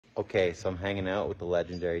Okay, so I'm hanging out with the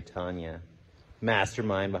legendary Tanya,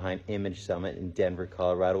 mastermind behind Image Summit in Denver,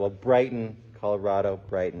 Colorado. Well, Brighton, Colorado,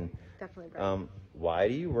 Brighton. Definitely Brighton. Why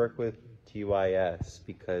do you work with TYS?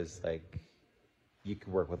 Because, like, you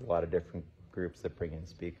could work with a lot of different groups that bring in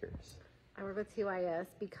speakers. I work with TYS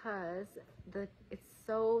because it's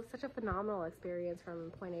such a phenomenal experience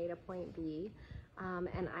from point A to point B.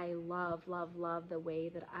 And I love the way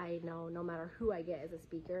that I know no matter who I get as a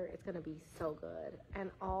speaker, it's going to be so good.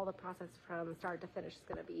 And all the process from start to finish is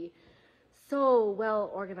going to be so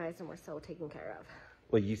well organized and we're so taken care of.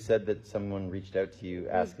 Well, you said that someone reached out to you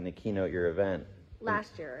asking to keynote your event.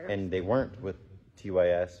 Last year. And they weren't with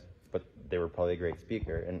TYS, but they were probably a great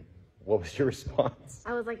speaker. And what was your response?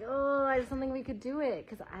 I was like, oh, I just don't think we could do it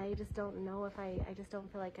because I just don't know if I just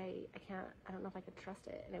don't feel like I don't know if I could trust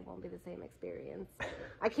it and it won't be the same experience.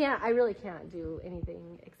 I really can't do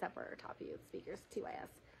anything except for top youth speakers, TYS.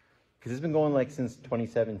 Because it's been going like since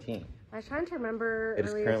 2017. I was trying to remember It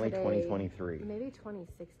is earlier currently today, 2023. Maybe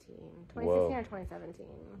 2016 Whoa. or 2017.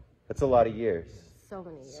 That's a lot of years. So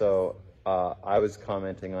many years. So I was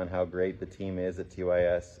commenting on how great the team is at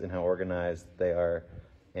TYS and how organized they are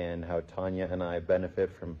and how Tanya and I benefit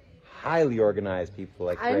from highly organized people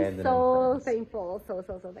like Brandon. I'm so thankful, so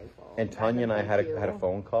thankful. And Tanya and I had a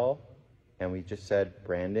phone call and we just said,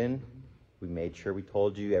 Brandon, we made sure we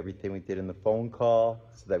told you everything we did in the phone call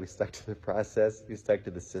so that we stuck to the process, we stuck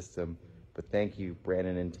to the system. But thank you,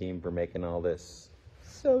 Brandon and team, for making all this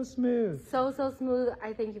so smooth. So smooth.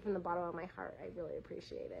 I thank you from the bottom of my heart. I really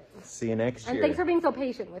appreciate it. See you next year. And thanks for being so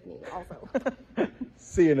patient with me also.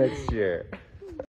 See you next year.